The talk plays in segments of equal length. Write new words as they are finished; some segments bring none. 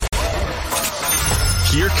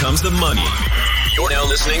Here comes the money. You're now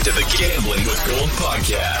listening to the Gambling with Gold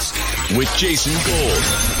podcast with Jason Gold.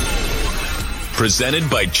 Presented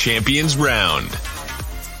by Champions Round.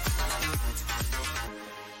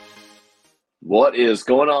 What is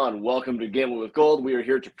going on? Welcome to Gambling with Gold. We are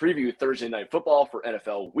here to preview Thursday Night Football for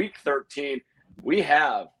NFL Week 13. We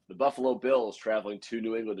have the Buffalo Bills traveling to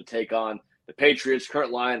New England to take on the Patriots.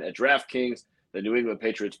 Current line at DraftKings, the New England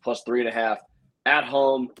Patriots plus 3.5 at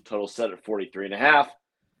home. Total set at 43.5.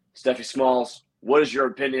 Steffi Smalls, what is your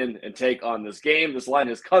opinion and take on this game? This line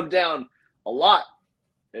has come down a lot.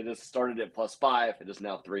 It has started at plus 5. It is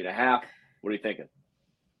now 3.5. What are you thinking?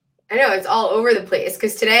 I know it's all over the place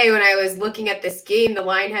because today when I was looking at this game, the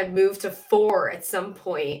line had moved to 4 at some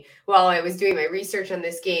point while I was doing my research on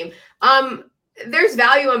this game. There's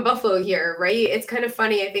value on Buffalo here, right? It's kind of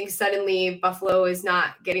funny. I think suddenly Buffalo is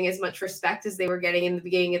not getting as much respect as they were getting in the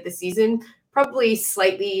beginning of the season, probably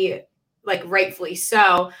slightly rightfully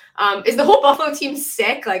so. Is the whole Buffalo team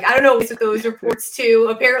sick? I don't know what's with those reports too.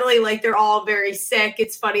 Apparently, they're all very sick.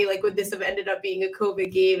 It's funny, would this have ended up being a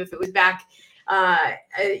COVID game if it was back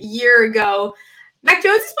a year ago? Mac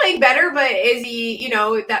Jones is playing better, but is he,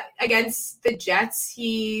 that against the Jets,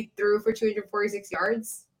 he threw for 246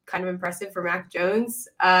 yards. Kind of impressive for Mac Jones.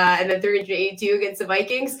 And then 382 against the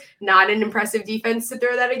Vikings. Not an impressive defense to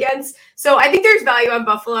throw that against. So I think there's value on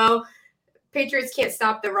Buffalo. Patriots can't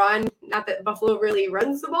stop the run. Not that Buffalo really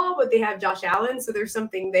runs the ball, but they have Josh Allen, so there's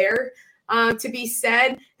something there to be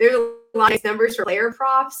said. There's a lot of nice numbers for player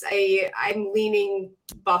props. I'm leaning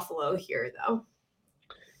Buffalo here, though.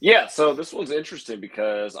 Yeah, so this one's interesting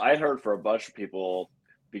because I heard for a bunch of people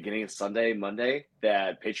beginning of Monday,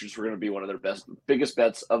 that Patriots were going to be one of their biggest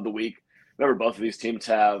bets of the week. Remember, both of these teams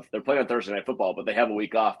they're playing on Thursday Night Football, but they have a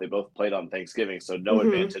week off. They both played on Thanksgiving, so no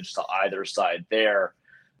advantage to either side there.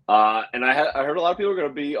 And I heard a lot of people are going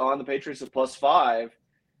to be on the Patriots at plus 5.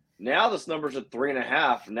 Now this number's at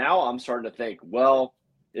 3.5. Now I'm starting to think, well,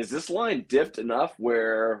 is this line dipped enough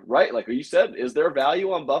where, right, like you said, is there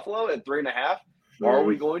value on Buffalo at 3.5? Or are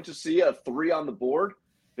we going to see a 3 on the board?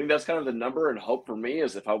 I think that's kind of the number and hope for me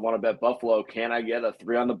is if I want to bet Buffalo, can I get a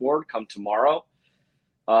 3 on the board come tomorrow?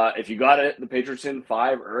 If you got the Patriots in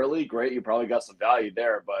 5 early, great. You probably got some value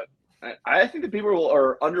there. But I think that people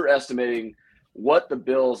are underestimating what the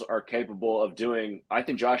Bills are capable of doing. I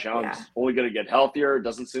think Josh Allen's only going to get healthier. It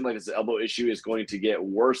doesn't seem like his elbow issue is going to get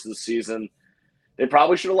worse this season. They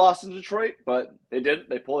probably should have lost in Detroit, but they didn't.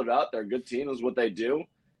 They pulled it out. They're a good team is what they do.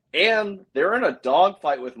 And they're in a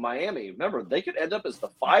dogfight with Miami. Remember, they could end up as the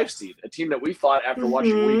 5 seed, a team that we thought after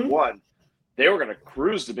watching week 1, they were going to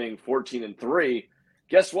cruise to being 14-3.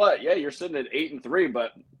 Guess what? Yeah, you're sitting at 8-3,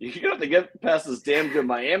 but you're going to have to get past this damn good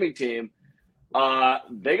Miami team.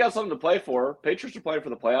 They got something to play for. Patriots are playing for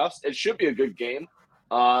the playoffs. It should be a good game.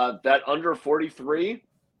 That under 43,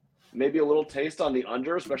 maybe a little taste on the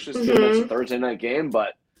under, especially since it's a Thursday night game.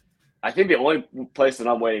 But I think the only place that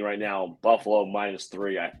I'm waiting right now, Buffalo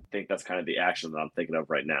 -3. I think that's kind of the action that I'm thinking of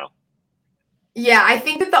right now. Yeah, I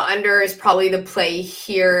think that the under is probably the play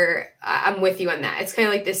here. I'm with you on that. It's kind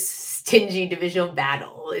of like this stingy divisional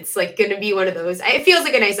battle. It's going to be one of those. It feels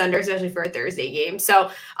like a nice under, especially for a Thursday game. So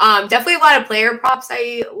definitely a lot of player props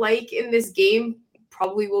I like in this game.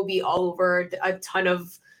 Probably will be all over a ton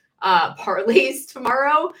of parlays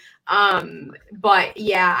tomorrow. But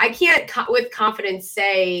yeah, I can't with confidence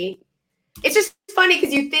say. It's just funny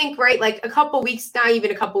because you think, right, a couple weeks, not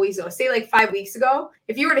even a couple weeks ago, say 5 weeks ago,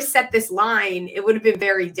 if you were to set this line, it would have been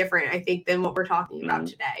very different, I think, than what we're talking about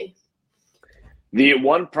today. The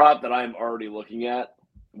one prop that I'm already looking at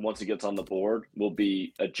once it gets on the board will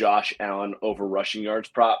be a Josh Allen over rushing yards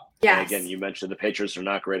prop. Yes. And again, you mentioned the Patriots are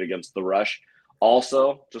not great against the rush.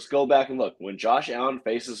 Also, just go back and look. When Josh Allen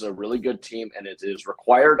faces a really good team and it is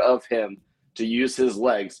required of him to use his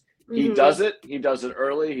legs, he does it. He does it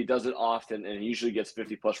early. He does it often, and he usually gets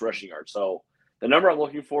 50-plus rushing yards. So the number I'm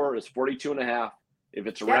looking for is 42.5. If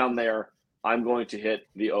it's around there, I'm going to hit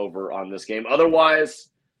the over on this game.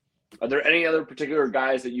 Otherwise, are there any other particular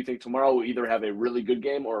guys that you think tomorrow will either have a really good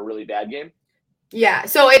game or a really bad game? Yeah,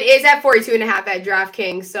 so it is at 42.5 at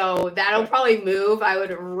DraftKings, so that'll probably move. I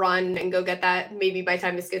would run and go get that. Maybe by the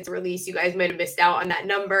time this gets released, you guys might have missed out on that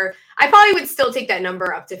number. I probably would still take that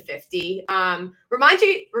number up to 50.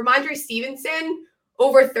 Ramondre Stevenson,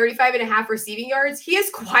 over 35.5 receiving yards. He has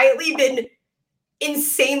quietly been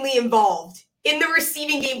insanely involved in the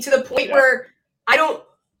receiving game to the point where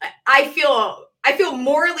I feel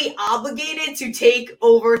morally obligated to take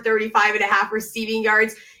over 35.5 receiving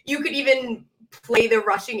yards. You could even play the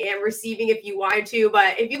rushing and receiving if you wanted to.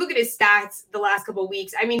 But if you look at his stats the last couple of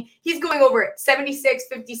weeks, I mean, he's going over 76,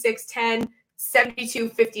 56, 10, 72,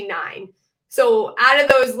 59. So out of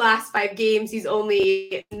those last 5 games, he's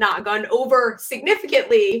only not gone over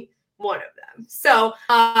significantly one of them. So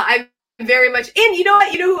I'm very much in. You know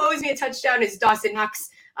what? You know who owes me a touchdown is Dawson Knox.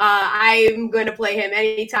 I'm going to play him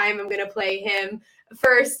anytime. I'm going to play him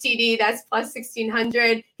first TD. That's plus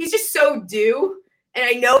 1,600. He's just so due. And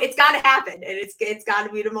I know it's got to happen. And it's got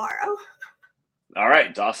to be tomorrow. All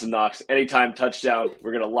right, Dawson Knox, anytime touchdown.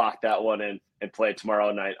 We're going to lock that one in and play it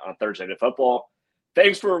tomorrow night on Thursday Night Football.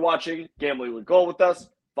 Thanks for watching Gambling with Gold with us.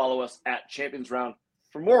 Follow us at Champions Round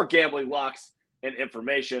for more gambling locks and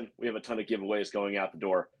information. We have a ton of giveaways going out the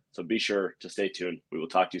door, so be sure to stay tuned. We will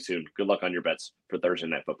talk to you soon. Good luck on your bets for Thursday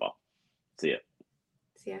Night Football. See ya.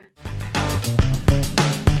 See ya.